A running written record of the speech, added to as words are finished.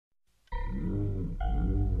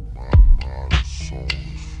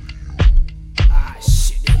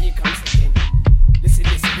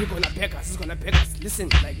listen,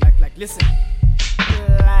 listen.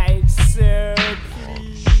 Like, sir,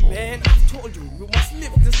 please. Man, I've told you, we must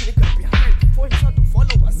leave this nigga behind before he starts to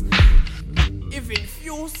follow us. Even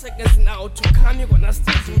few seconds now to come, you're gonna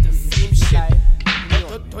still do the same shit.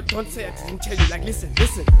 Don't say I didn't tell you. Like, listen.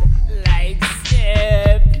 Like,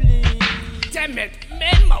 sir, please. Damn it,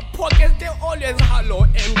 man, my pockets, they always hollow,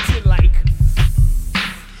 empty, like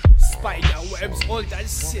spider webs, all that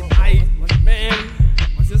shit. Man,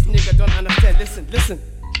 this nigga don't understand. Listen.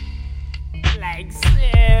 Like,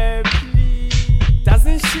 say, please.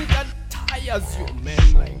 Doesn't shit that tires you,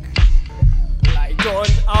 man? Like,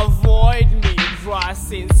 don't avoid me,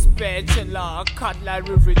 brushing spatula,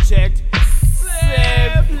 cutlery reject.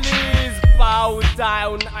 Say, please, bow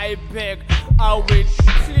down, I beg. I will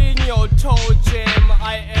clean your toe jam.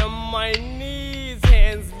 I am my knees,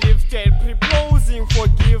 hands lifted, proposing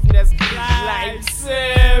forgiveness. Like,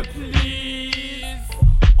 say, please.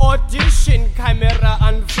 Audition, camera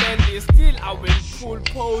unfriendly, still I will full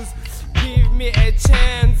pose. Give me a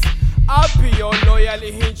chance, I'll be your loyal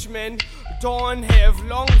henchman. Don't have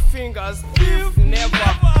long fingers, if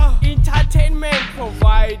never. Entertainment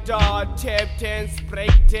provider, tap dance,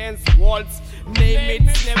 break dance, waltz, name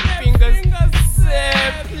it, snap fingers.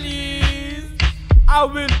 Say please, I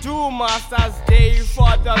will do Master's Day,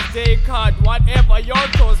 Father's Day card, whatever your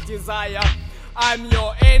thoughts desire. I'm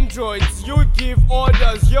your androids, you give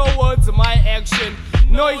orders, your words my action.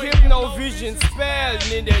 No hypno-vision spell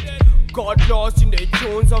needed. Got lost in the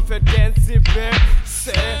tunes of a dancing bear.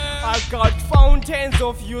 Say, I got fountains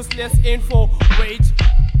of useless info. Wait,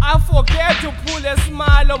 I forget to pull a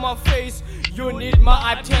smile on my face. You need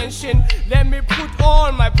my attention. Let me put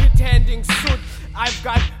on my pretending suit. I've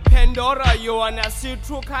got Pandora, you wanna see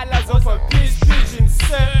true colors of a peace pigeon.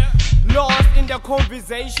 Say, lost in the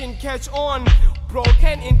conversation, catch on.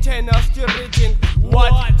 Broken internal steering.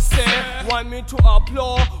 What say? Want me to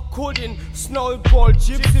applaud? Couldn't snowball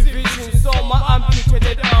gypsy vision. So my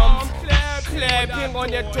amputated arms clapping on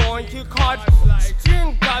the donkey cart.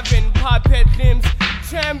 String govern puppet limbs.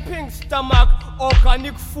 Tramping stomach,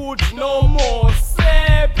 organic food, no more.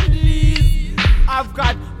 Say please. I've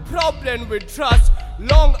got problem with trust.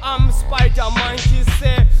 Long arm spider monkey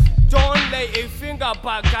say. Don't lay a finger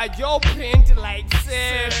back at your print like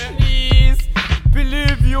say please.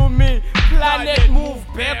 Believe you me, planet move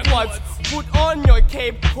backwards. Put on your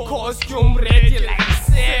cape, costume ready like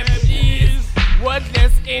say please.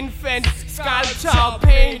 Wordless infant, sculpture,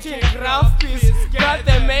 painting, graph piece. Got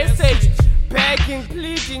the message, begging,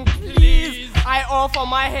 pleading, please. I offer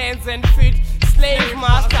my hands and feet, slave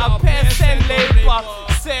master, pest and labor.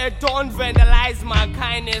 Say don't vandalize my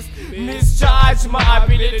kindness, misjudge my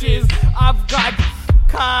abilities. I've got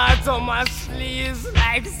cards on my sleeves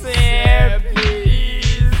like say please.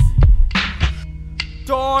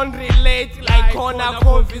 Don't relate like corner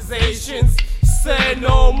conversations. Say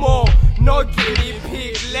no more, no guinea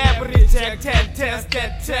pig, lab rejected, test.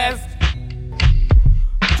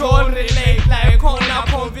 Don't relate like corner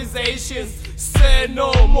conversations. Say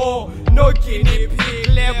no more, no guinea pig,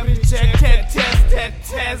 lab rejected,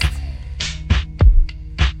 test.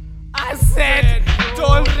 I said,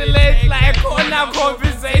 don't relate like corner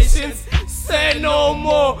conversations. Say no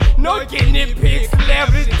more, no guinea pigs,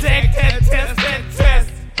 lab rejected,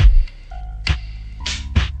 test.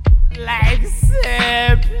 Like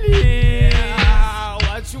say please. Yeah,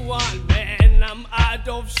 what you want, man? I'm out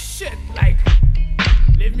of shit. Like,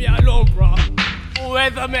 leave me alone, bro.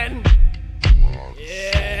 Weatherman.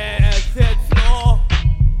 Yeah, third floor.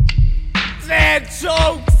 Third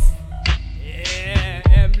jokes. Yeah,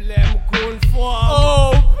 emblem going for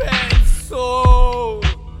open soul.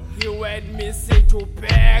 He went missing to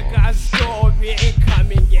beg a store. We ain't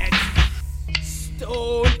coming yet.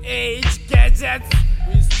 Stone age gadgets.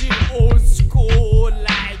 We still old school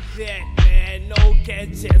like that, man. No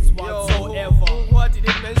gadgets whatsoever. Yo, what did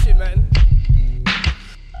it mention, man?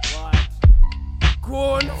 What?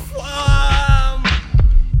 Confirm.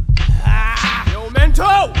 Yo,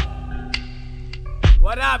 Mento!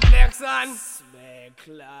 What up, Black Son? Smack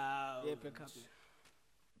Cloud. Yeah, pick up.